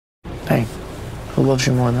Hey, who loves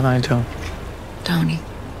you more than I do? Tony.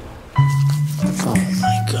 Oh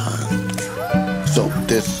my God. So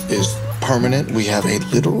this is permanent? We have a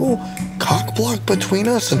literal cock block between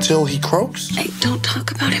us until he croaks? Hey, don't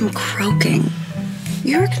talk about him croaking.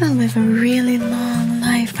 You're gonna live a really long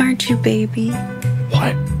life, aren't you, baby?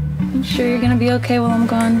 What? I'm sure you're gonna be okay while I'm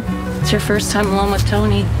gone. It's your first time alone with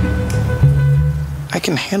Tony. I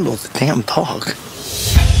can handle the damn dog.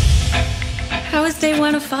 How is day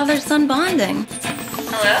one of father-son bonding?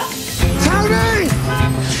 Hello? Tony!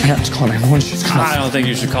 Yeah, let's call 911. She's coming. I don't think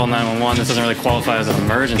you should call 911. This doesn't really qualify as an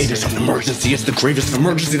emergency. It is an emergency. It's the gravest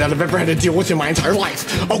emergency that I've ever had to deal with in my entire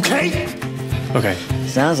life. Okay? Okay.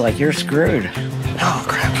 Sounds like you're screwed. Oh,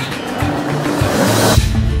 crap.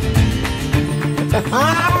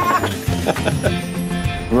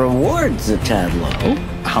 Reward's a tad low.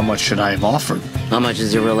 How much should I have offered? How much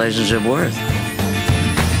is your relationship worth?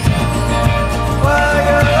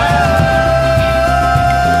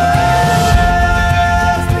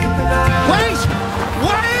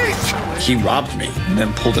 Wait! He robbed me and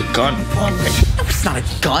then pulled a gun on me. It's not a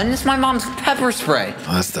gun. It's my mom's pepper spray.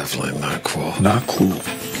 Oh, that's definitely not cool. Not cool.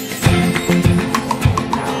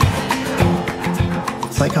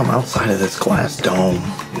 It's like I'm outside of this glass dome.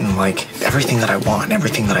 And like everything that I want,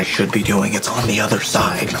 everything that I should be doing, it's on the other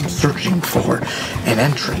side. I'm searching for an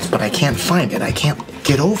entrance, but I can't find it. I can't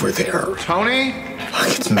get over there. Tony?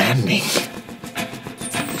 It's maddening.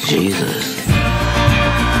 Jesus.